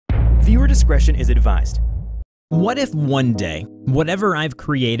Viewer discretion is advised. What if one day, whatever I've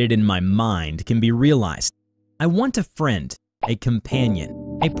created in my mind can be realized? I want a friend, a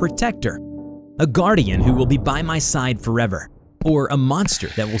companion, a protector, a guardian who will be by my side forever, or a monster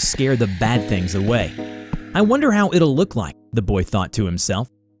that will scare the bad things away. I wonder how it'll look like, the boy thought to himself.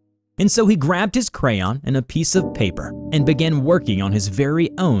 And so he grabbed his crayon and a piece of paper and began working on his very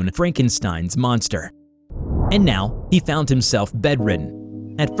own Frankenstein's monster. And now he found himself bedridden,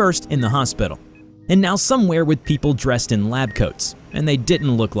 at first in the hospital, and now somewhere with people dressed in lab coats, and they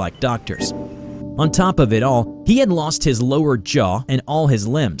didn't look like doctors. On top of it all, he had lost his lower jaw and all his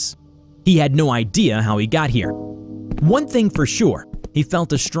limbs. He had no idea how he got here. One thing for sure, he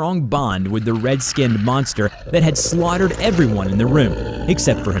felt a strong bond with the red-skinned monster that had slaughtered everyone in the room,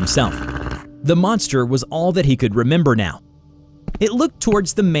 except for himself. The monster was all that he could remember now. It looked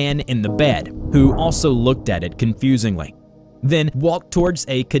towards the man in the bed, who also looked at it confusingly, then walked towards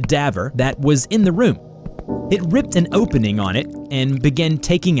a cadaver that was in the room. It ripped an opening on it and began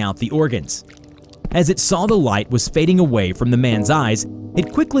taking out the organs. As it saw the light was fading away from the man's eyes,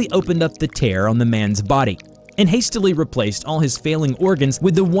 it quickly opened up the tear on the man's body and hastily replaced all his failing organs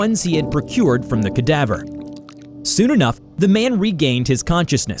with the ones he had procured from the cadaver. Soon enough, the man regained his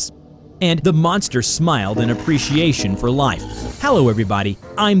consciousness, and the monster smiled in appreciation for life. Hello everybody,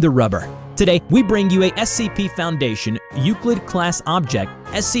 I'm TheRubber. Today, we bring you a SCP Foundation Euclid class object,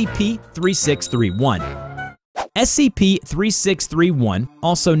 SCP-3631. SCP-3631,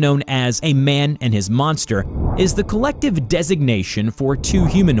 also known as a man and his monster, is the collective designation for two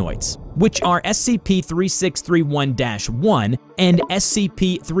humanoids, which are SCP-3631-1 and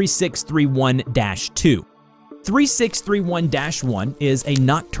SCP-3631-2. 3631-1 is a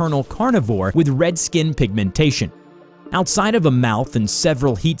nocturnal carnivore with red skin pigmentation. Outside of a mouth and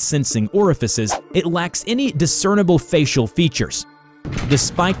several heat-sensing orifices, it lacks any discernible facial features.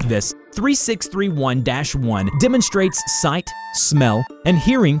 Despite this, 3631-1 demonstrates sight, smell, and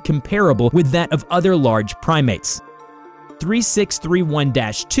hearing comparable with that of other large primates.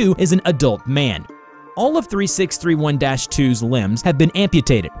 3631-2 is an adult man. All of 3631-2's limbs have been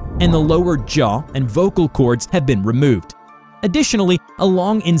amputated, and the lower jaw and vocal cords have been removed. Additionally, a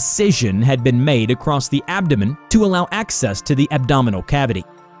long incision had been made across the abdomen to allow access to the abdominal cavity.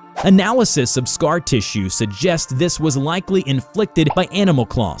 Analysis of scar tissue suggests this was likely inflicted by animal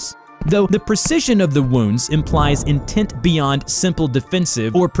claws, though the precision of the wounds implies intent beyond simple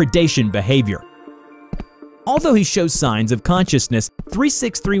defensive or predation behavior. Although he shows signs of consciousness,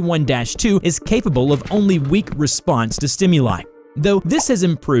 3631-2 is capable of only weak response to stimuli, though this has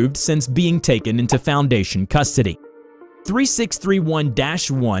improved since being taken into Foundation custody.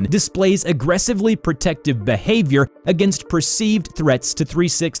 3631-1 displays aggressively protective behavior against perceived threats to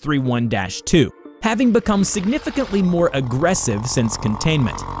 3631-2, having become significantly more aggressive since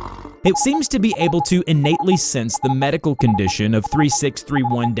containment. It seems to be able to innately sense the medical condition of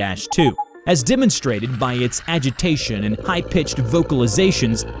 3631-2, as demonstrated by its agitation and high-pitched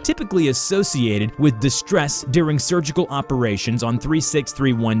vocalizations typically associated with distress during surgical operations on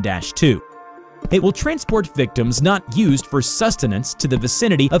 3631-2. It will transport victims not used for sustenance to the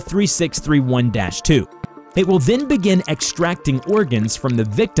vicinity of 3631-2. It will then begin extracting organs from the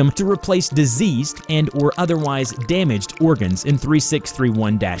victim to replace diseased and/or otherwise damaged organs in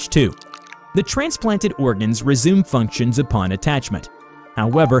 3631-2. The transplanted organs resume functions upon attachment.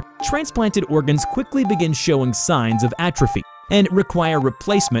 However, transplanted organs quickly begin showing signs of atrophy and require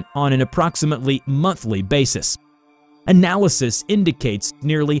replacement on an approximately monthly basis. Analysis indicates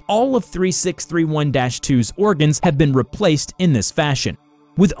nearly all of 3631-2's organs have been replaced in this fashion,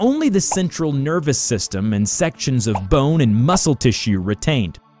 with only the central nervous system and sections of bone and muscle tissue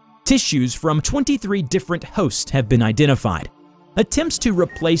retained. Tissues from 23 different hosts have been identified. Attempts to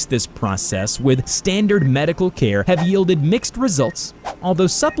replace this process with standard medical care have yielded mixed results, although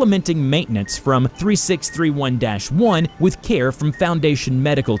supplementing maintenance from 3631-1 with care from Foundation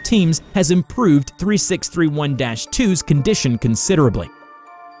medical teams has improved 3631-2's condition considerably.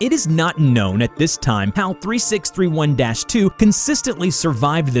 It is not known at this time how 3631-2 consistently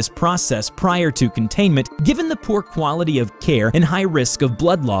survived this process prior to containment, given the poor quality of care and high risk of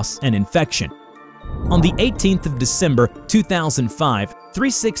blood loss and infection. On the 18th of December 2005,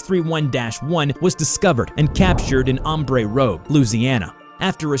 3631-1 was discovered and captured in Ombre Road, Louisiana,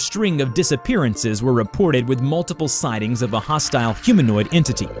 after a string of disappearances were reported with multiple sightings of a hostile humanoid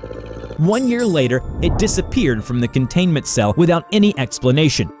entity. 1 year later, it disappeared from the containment cell without any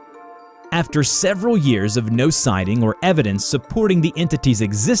explanation. After several years of no sighting or evidence supporting the entity's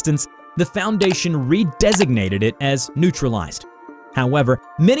existence, the Foundation redesignated it as neutralized. However,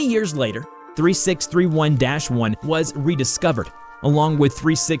 many years later, 3631-1 was rediscovered, along with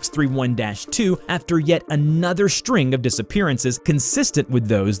 3631-2 after yet another string of disappearances consistent with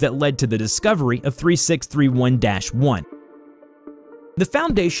those that led to the discovery of 3631-1. The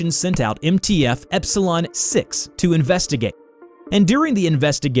Foundation sent out MTF Epsilon 6 to investigate, and during the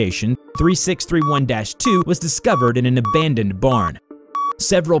investigation, 3631-2 was discovered in an abandoned barn.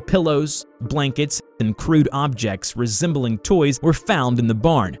 Several pillows, blankets, and crude objects resembling toys were found in the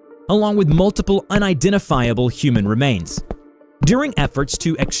barn, along with multiple unidentifiable human remains. During efforts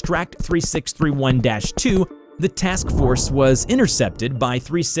to extract 3631-2, the task force was intercepted by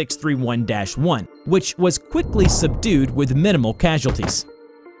 3631-1, which was quickly subdued with minimal casualties.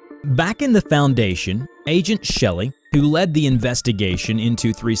 Back in the Foundation, Agent Shelley, who led the investigation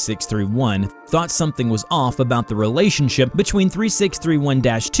into 3631, thought something was off about the relationship between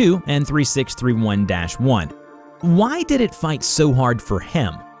 3631-2 and 3631-1. Why did it fight so hard for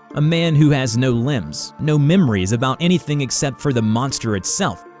him, a man who has no limbs, no memories about anything except for the monster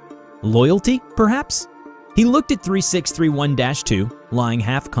itself? Loyalty, perhaps? He looked at 3631-2, lying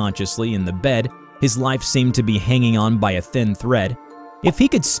half-consciously in the bed. His life seemed to be hanging on by a thin thread. If he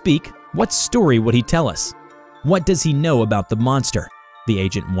could speak, what story would he tell us? What does he know about the monster? The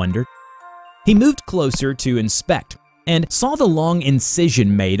agent wondered. He moved closer to inspect and saw the long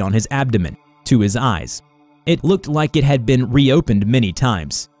incision made on his abdomen, to his eyes. It looked like it had been reopened many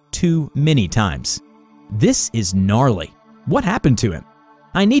times, too many times. This is gnarly. What happened to him?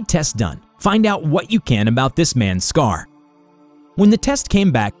 I need tests done. Find out what you can about this man's scar. When the test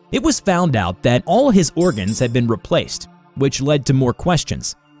came back, it was found out that all his organs had been replaced, which led to more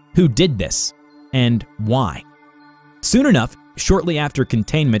questions. Who did this? And why? Soon enough, shortly after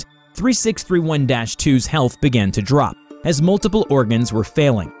containment, 3631-2's health began to drop, as multiple organs were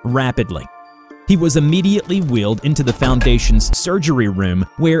failing rapidly. He was immediately wheeled into the Foundation's surgery room,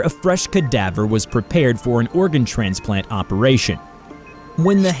 where a fresh cadaver was prepared for an organ transplant operation.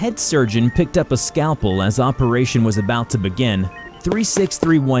 When the head surgeon picked up a scalpel as operation was about to begin,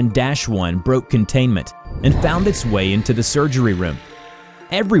 3631-1 broke containment and found its way into the surgery room.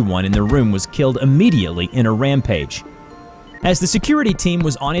 Everyone in the room was killed immediately in a rampage. As the security team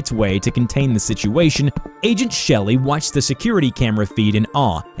was on its way to contain the situation, Agent Shelley watched the security camera feed in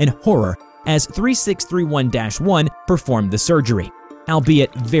awe and horror as 3631-1 performed the surgery,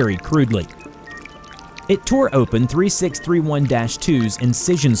 albeit very crudely. It tore open 3631-2's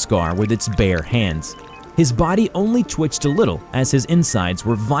incision scar with its bare hands. His body only twitched a little as his insides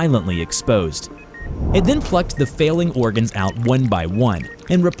were violently exposed. It then plucked the failing organs out one by one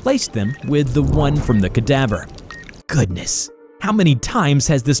and replaced them with the one from the cadaver. Goodness, how many times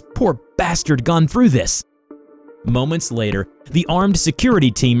has this poor bastard gone through this? Moments later, the armed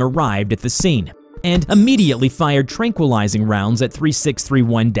security team arrived at the scene and immediately fired tranquilizing rounds at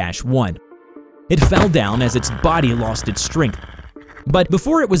 3631-1. It fell down as its body lost its strength. But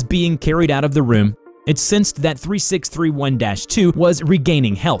before it was being carried out of the room, it sensed that 3631-2 was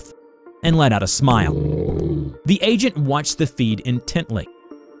regaining health and let out a smile. The agent watched the feed intently.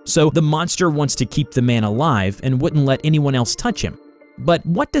 So the monster wants to keep the man alive and wouldn't let anyone else touch him. But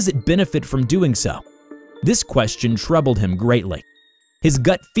what does it benefit from doing so? This question troubled him greatly. His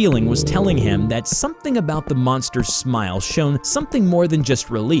gut feeling was telling him that something about the monster's smile shone something more than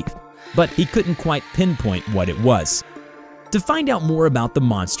just relief, but he couldn't quite pinpoint what it was. To find out more about the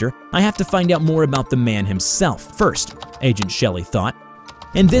monster, I have to find out more about the man himself first, Agent Shelley thought,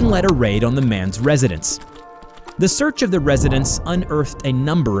 and then led a raid on the man's residence. The search of the residence unearthed a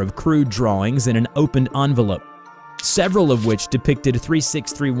number of crude drawings in an opened envelope, several of which depicted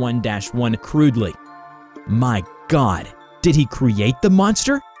 3631-1 crudely. My God, did he create the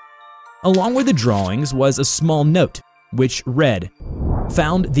monster? Along with the drawings was a small note, which read,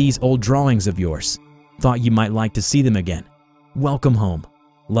 "Found these old drawings of yours. Thought you might like to see them again. Welcome home.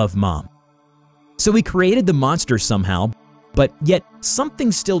 Love, Mom." So he created the monster somehow, but yet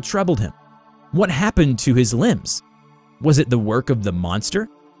something still troubled him. What happened to his limbs? Was it the work of the monster?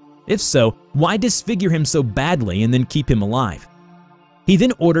 If so, why disfigure him so badly and then keep him alive? He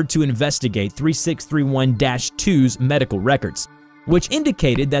then ordered to investigate 3631-2's medical records, which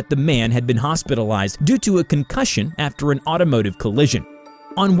indicated that the man had been hospitalized due to a concussion after an automotive collision,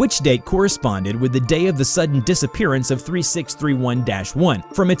 on which date corresponded with the day of the sudden disappearance of 3631-1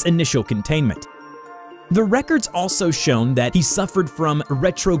 from its initial containment. The records also shown that he suffered from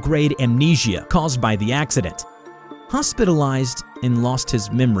retrograde amnesia caused by the accident. Hospitalized and lost his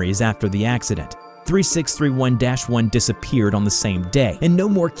memories after the accident, 3631-1 disappeared on the same day, and no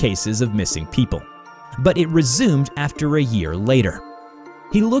more cases of missing people. But it resumed after a year later.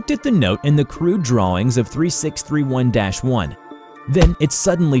 He looked at the note and the crude drawings of 3631-1. Then it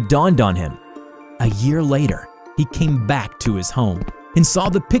suddenly dawned on him. A year later, he came back to his home and saw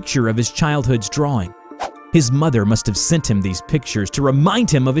the picture of his childhood's drawing. His mother must have sent him these pictures to remind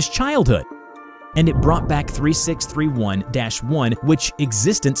him of his childhood. And it brought back 3631-1, which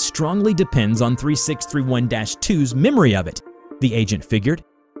existence strongly depends on 3631-2's memory of it, the agent figured.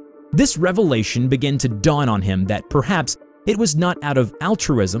 This revelation began to dawn on him that perhaps it was not out of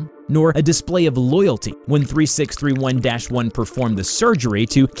altruism nor a display of loyalty when 3631-1 performed the surgery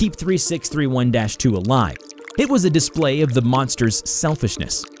to keep 3631-2 alive. It was a display of the monster's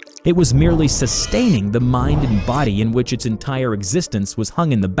selfishness. It was merely sustaining the mind and body in which its entire existence was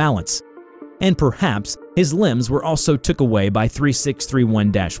hung in the balance. And perhaps his limbs were also took away by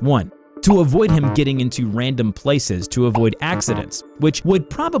 3631-1 to avoid him getting into random places to avoid accidents, which would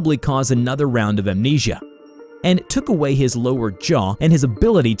probably cause another round of amnesia. And it took away his lower jaw and his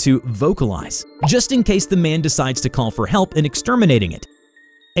ability to vocalize, just in case the man decides to call for help in exterminating it.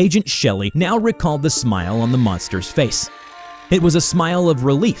 Agent Shelley now recalled the smile on the monster's face. It was a smile of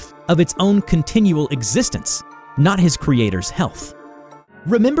relief of its own continual existence, not his creator's health.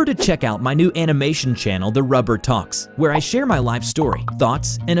 Remember to check out my new animation channel, TheRubber Talks, where I share my life story,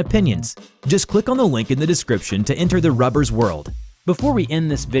 thoughts, and opinions. Just click on the link in the description to enter the Rubber's world. Before we end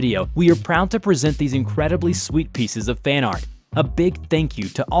this video, we are proud to present these incredibly sweet pieces of fan art. A big thank you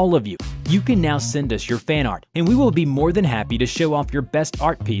to all of you. You can now send us your fan art, and we will be more than happy to show off your best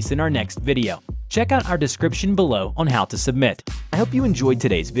art piece in our next video. Check out our description below on how to submit. I hope you enjoyed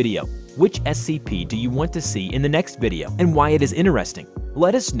today's video. Which SCP do you want to see in the next video and why it is interesting?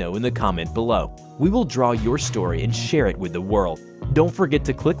 Let us know in the comment below. We will draw your story and share it with the world. Don't forget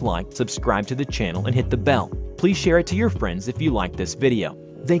to click like, subscribe to the channel, and hit the bell. Please share it to your friends if you like this video.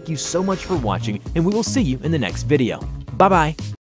 Thank you so much for watching, and we will see you in the next video. Bye-bye!